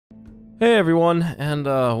Hey everyone, and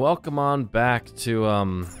welcome on back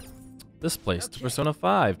to this place, to Persona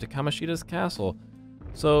 5, to Kamoshida's castle.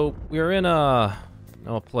 So we're in a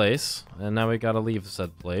place, and now we gotta leave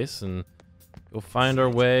said place and go find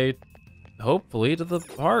our way, hopefully, to the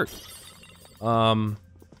heart. Hoping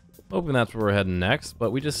that's where we're heading next,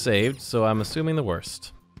 but we just saved, so I'm assuming the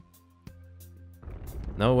worst.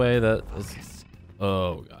 No way that is.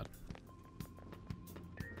 Oh god.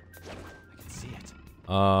 I can see it.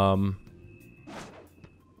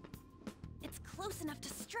 It's close enough to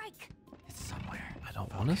strike. It's somewhere. I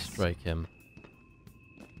don't want to strike him.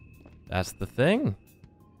 That's the thing.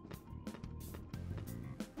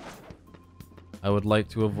 I would like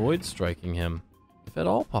to avoid striking him, if at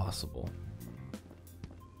all possible.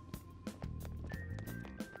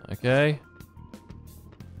 Okay.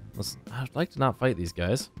 I'd like to not fight these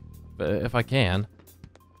guys, but if I can.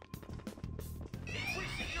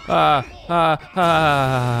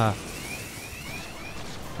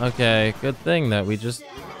 Okay, good thing that we just...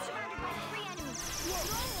 How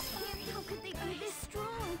could they be this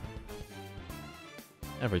strong?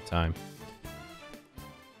 Every time.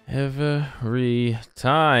 Every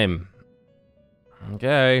time.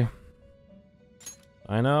 Okay.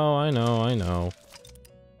 I know.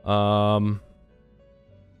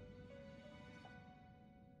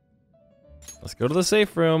 Let's go to the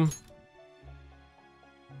safe room.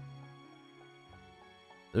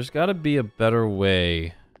 There's gotta be a better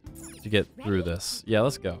way to get through this. Yeah,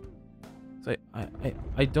 let's go. So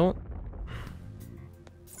I don't...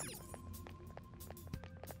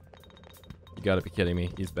 You gotta be kidding me.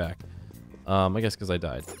 He's back. I guess because I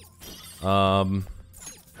died.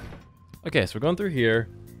 Okay, so we're going through here.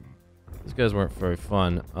 These guys weren't very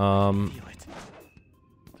fun. Can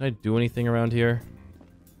I do anything around here?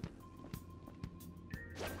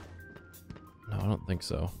 No, I don't think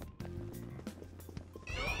so.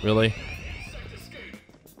 Really?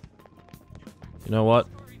 You know what?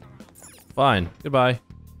 Fine. Goodbye.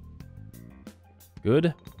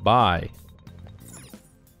 Goodbye.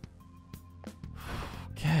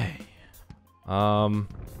 Okay. I can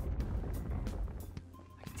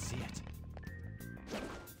see it.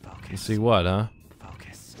 Focus. You see what, huh?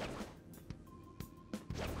 Focus.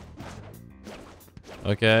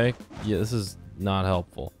 Okay. Yeah, this is not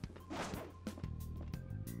helpful.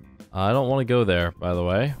 I don't want to go there, by the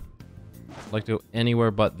way. I'd like to go anywhere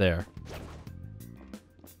but there.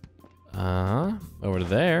 Over to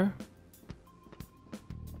there.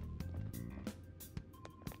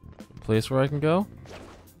 Place where I can go?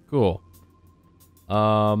 Cool.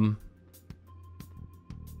 I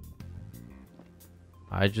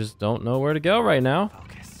just don't know where to go right now.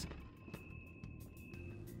 Focus.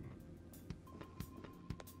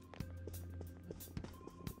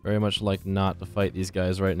 Very much like not to fight these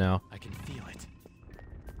guys right now. I can feel it.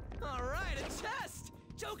 All right, a chest.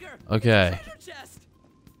 Joker. Okay. Treasure chest.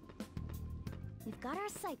 We've got our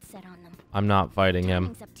sights set on them. I'm not fighting him.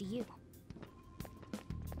 It's up to you.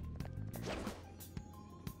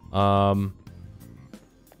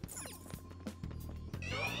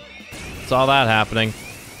 Saw that happening.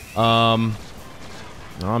 No,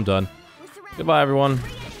 I'm done. Goodbye, everyone.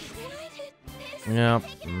 Yep.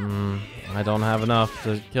 I don't have enough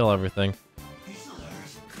to kill everything.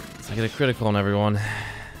 I get a critical on everyone.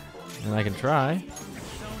 And I can try.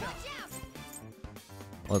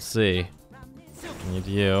 Let's see. I need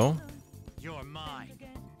you. You're mine.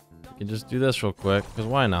 We can just do this real quick, because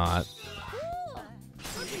why not?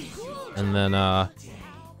 And then,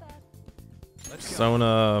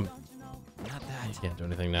 Sona... You can't do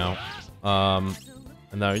anything now. And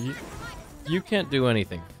now you can't do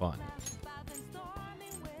anything fun.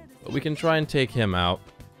 But we can try and take him out.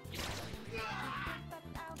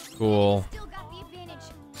 Cool.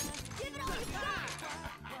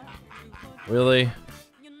 Really?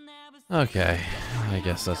 Okay. I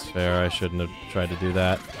guess that's fair. I shouldn't have tried to do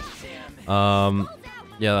that.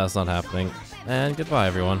 Yeah, that's not happening. And goodbye,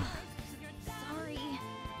 everyone.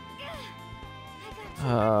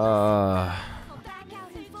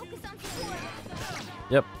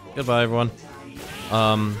 Yep. Goodbye, everyone.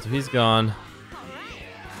 So he's gone.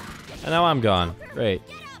 And now I'm gone. Great.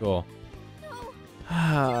 Cool.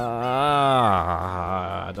 I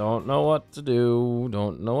don't know what to do.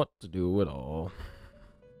 Don't know what to do at all.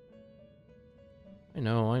 I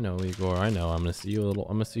know, Igor. I know. I'm gonna see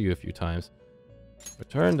you a few times.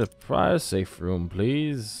 Return to prize safe room,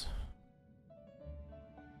 please.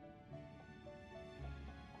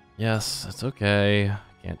 Yes, it's okay.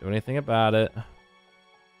 Can't do anything about it.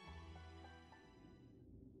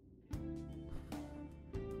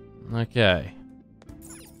 Okay.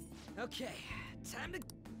 Okay, time to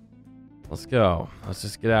Let's go. Let's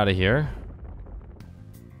just get out of here.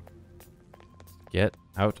 Get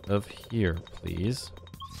out of here, please.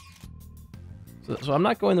 So I'm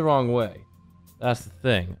not going the wrong way. That's the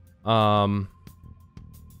thing.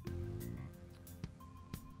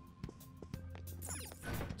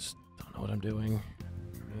 Just don't know what I'm doing.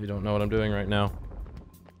 I really don't know what I'm doing right now.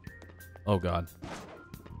 Oh god.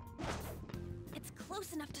 It's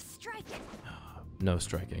close enough to strike. No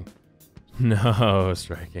striking. No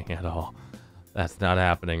striking at all. That's not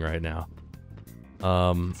happening right now.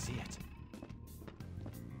 See it.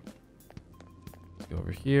 Let's go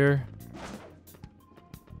over here.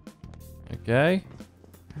 Okay.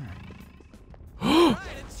 Right,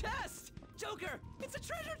 a chest! Joker, it's a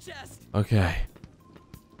treasure chest! Okay.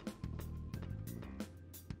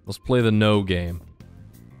 Let's play the no game.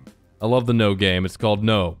 I love the no game. It's called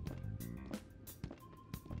no.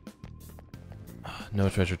 No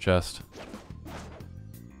treasure chest.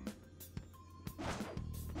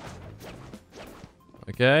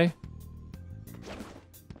 Okay.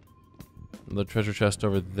 The treasure chest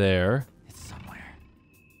over there. It's somewhere.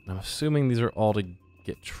 I'm assuming these are all to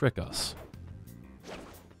trick us.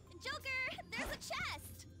 Joker, there's a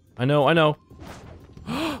chest. I know.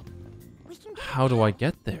 We can get How do I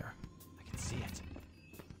get there? I can see it.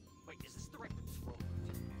 Wait, is this the right control?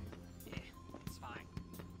 Yeah, it's fine.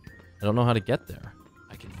 I don't know how to get there.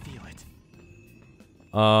 I can feel it.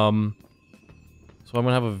 So I'm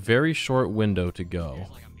gonna have a very short window to go. Feels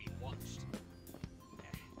like I'm being watched.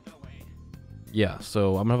 No way. Yeah,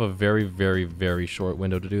 so I'm gonna have a very, very, very short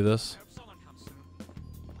window to do this. I hope someone comes soon.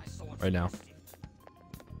 I saw it Right now. yesterday.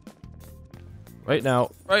 Right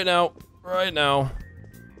now. Right now. Right now.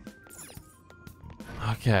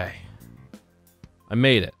 Okay. I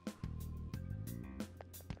made it.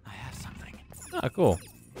 I have something. Ah, cool.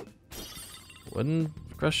 Wooden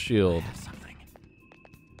crush I shield. have something.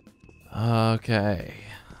 Okay.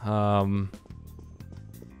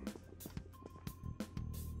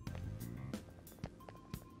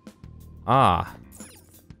 Ah.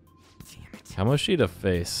 Damn it. Kamoshida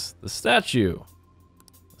face. The statue.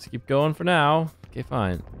 Let's keep going for now. Okay,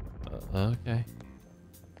 fine. Okay.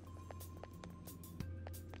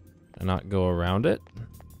 Can I not go around it?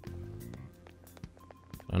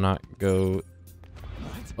 Can I not go...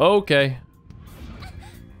 Okay.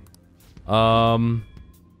 No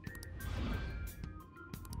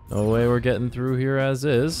way we're getting through here as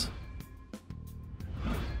is.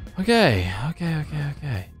 Okay.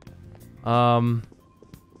 Now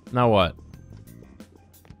what?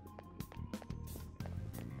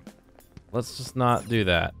 Let's just not do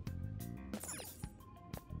that.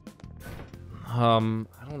 I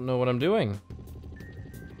don't know what I'm doing.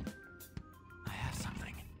 I have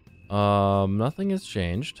something. Nothing has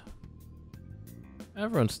changed.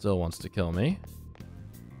 Everyone still wants to kill me.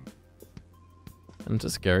 And it's a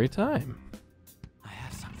scary time. I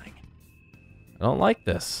have something. I don't like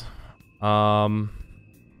this. I'm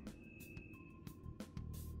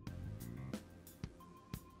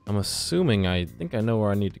assuming I think I know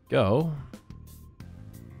where I need to go.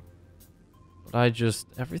 But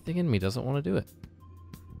everything in me doesn't want to do it.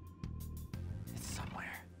 It's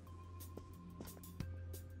somewhere.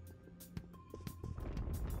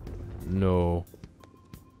 No.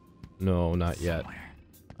 No, not yet. Somewhere.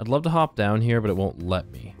 I'd love to hop down here, but it won't let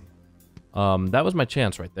me. That was my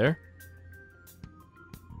chance right there.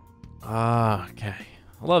 Ah, okay.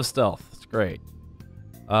 I love stealth. It's great.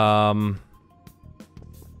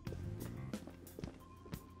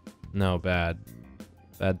 No, bad.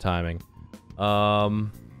 Bad timing.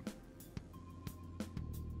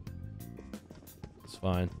 It's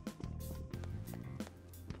fine.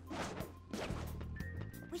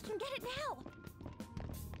 We can get it now.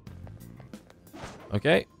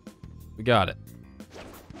 Okay. We got it.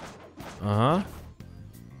 Uh-huh.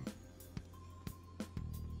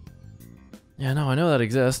 Yeah, no, I know that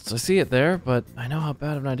exists. I see it there, but I know how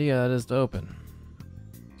bad of an idea that is to open.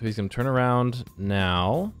 So he's gonna turn around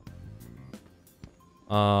now.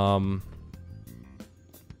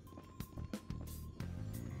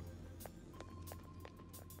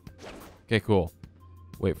 Okay, cool.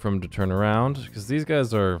 Wait for him to turn around, because these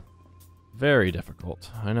guys are very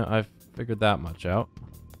difficult. I know, I've figured that much out.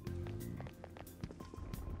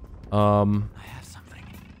 I have something.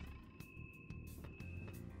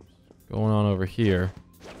 Going on over here.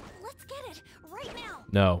 Let's get it right now.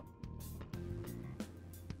 No.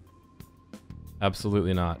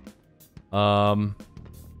 Absolutely not. I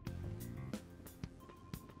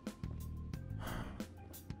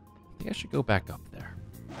think I should go back up there.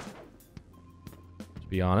 To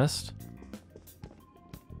be honest.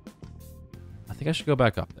 I think I should go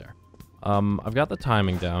back up there. I've got the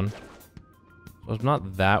timing down. So I'm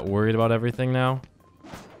not that worried about everything now.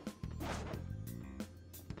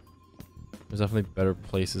 There's definitely better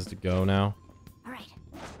places to go now. All right,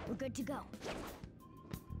 we're good to go.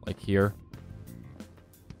 Like here.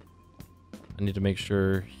 I need to make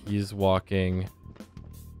sure he's walking.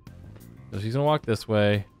 Because he's gonna walk this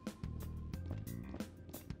way.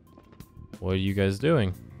 What are you guys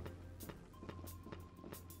doing?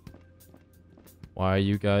 Why are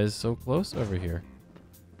you guys so close over here?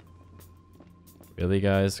 Really,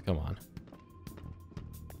 guys? Come on.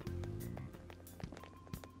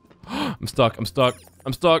 I'm stuck. I'm stuck.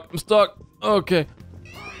 I'm stuck. I'm stuck. Okay.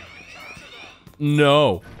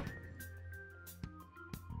 No.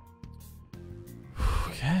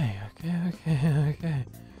 Okay. Okay.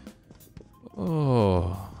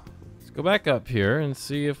 Oh. Let's go back up here and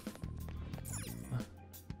see if...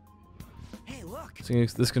 Hey, look. See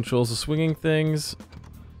if this controls the swinging things.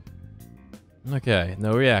 Okay,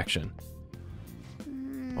 no reaction.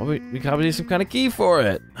 Well, we gotta need some kind of key for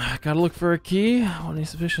it. Gotta look for a key. Any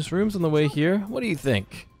suspicious rooms on the way here? What do you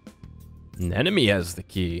think? An enemy has the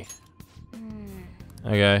key.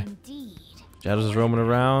 Okay. Indeed. Shadows is roaming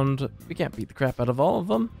around. We can't beat the crap out of all of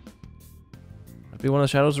them. Have to be one of the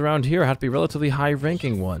shadows around here. Have to be a relatively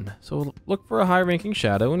high-ranking one. So look for a high-ranking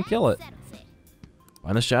shadow and kill it.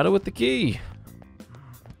 Find a shadow with the key.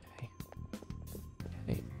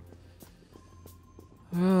 Okay.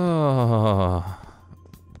 Oh.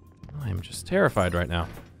 I'm just terrified right now.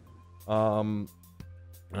 I'm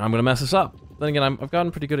gonna mess this up. Then again, I've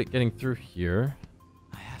gotten pretty good at getting through here.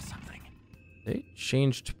 I have something. They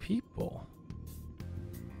changed people.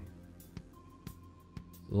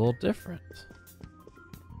 A little different.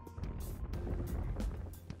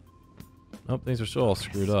 Nope, things are still all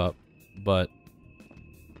screwed up, but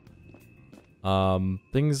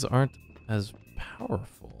things aren't as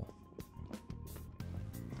powerful.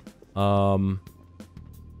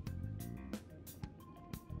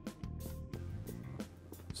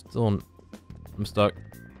 Still, I'm stuck.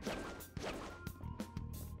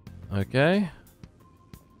 Okay.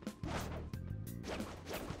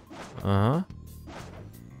 Uh-huh.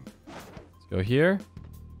 Let's go here.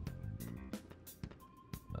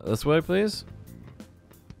 This way, please.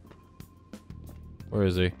 Where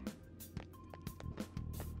is he?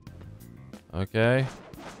 Okay.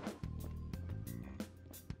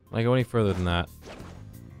 Can I go any further than that?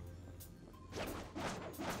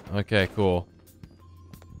 Okay, cool.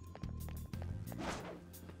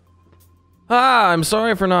 I'm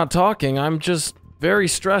sorry for not talking. I'm just very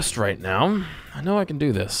stressed right now. I know I can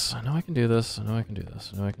do this. I know I can do this. I know I can do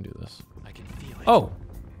this. I know I can do this. I can feel it. Oh!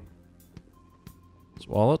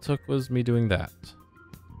 So all it took was me doing that.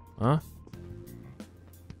 Huh?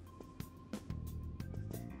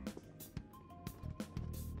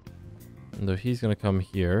 And though he's gonna come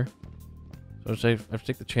here. So I have to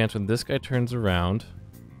take the chance when this guy turns around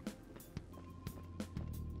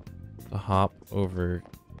to hop over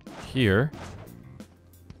here.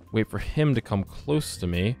 Wait for him to come close to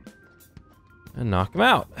me and knock him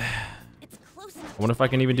out. It's close enough. I wonder if I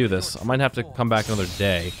can even do this. I might have to come back another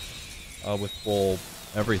day with full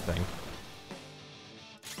everything.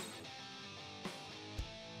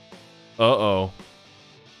 Uh-oh.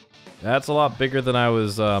 That's a lot bigger than I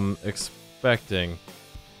was expecting.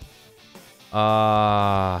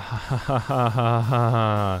 I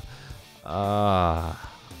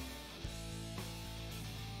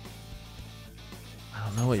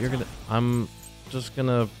don't know what you're gonna... I'm just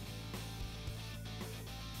gonna...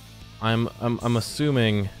 I'm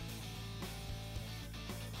assuming...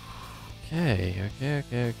 Okay.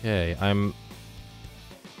 I'm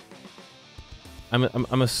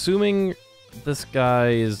assuming this guy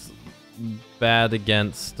is bad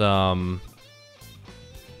against, I'm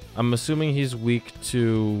assuming he's weak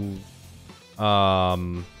to,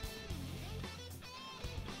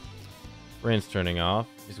 brain's turning off.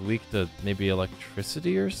 He's weak to maybe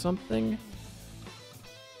electricity or something?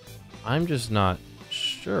 I'm just not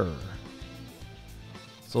sure.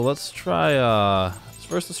 So let's try,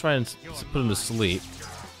 let's try and put him to sleep.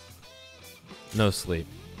 No sleep.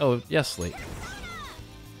 Oh, yes, sleep.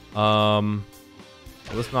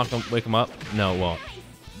 Let's not wake him up. No, it won't.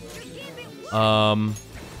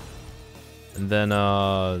 And then,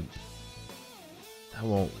 that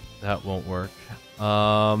won't work.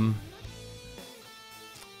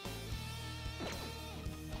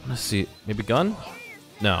 Let's see. Maybe gun?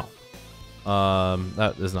 No.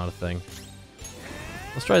 That is not a thing.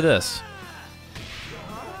 Let's try this.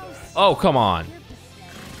 Oh, come on.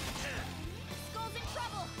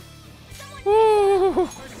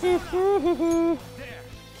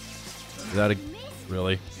 Is that a...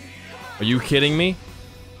 Really? Are you kidding me?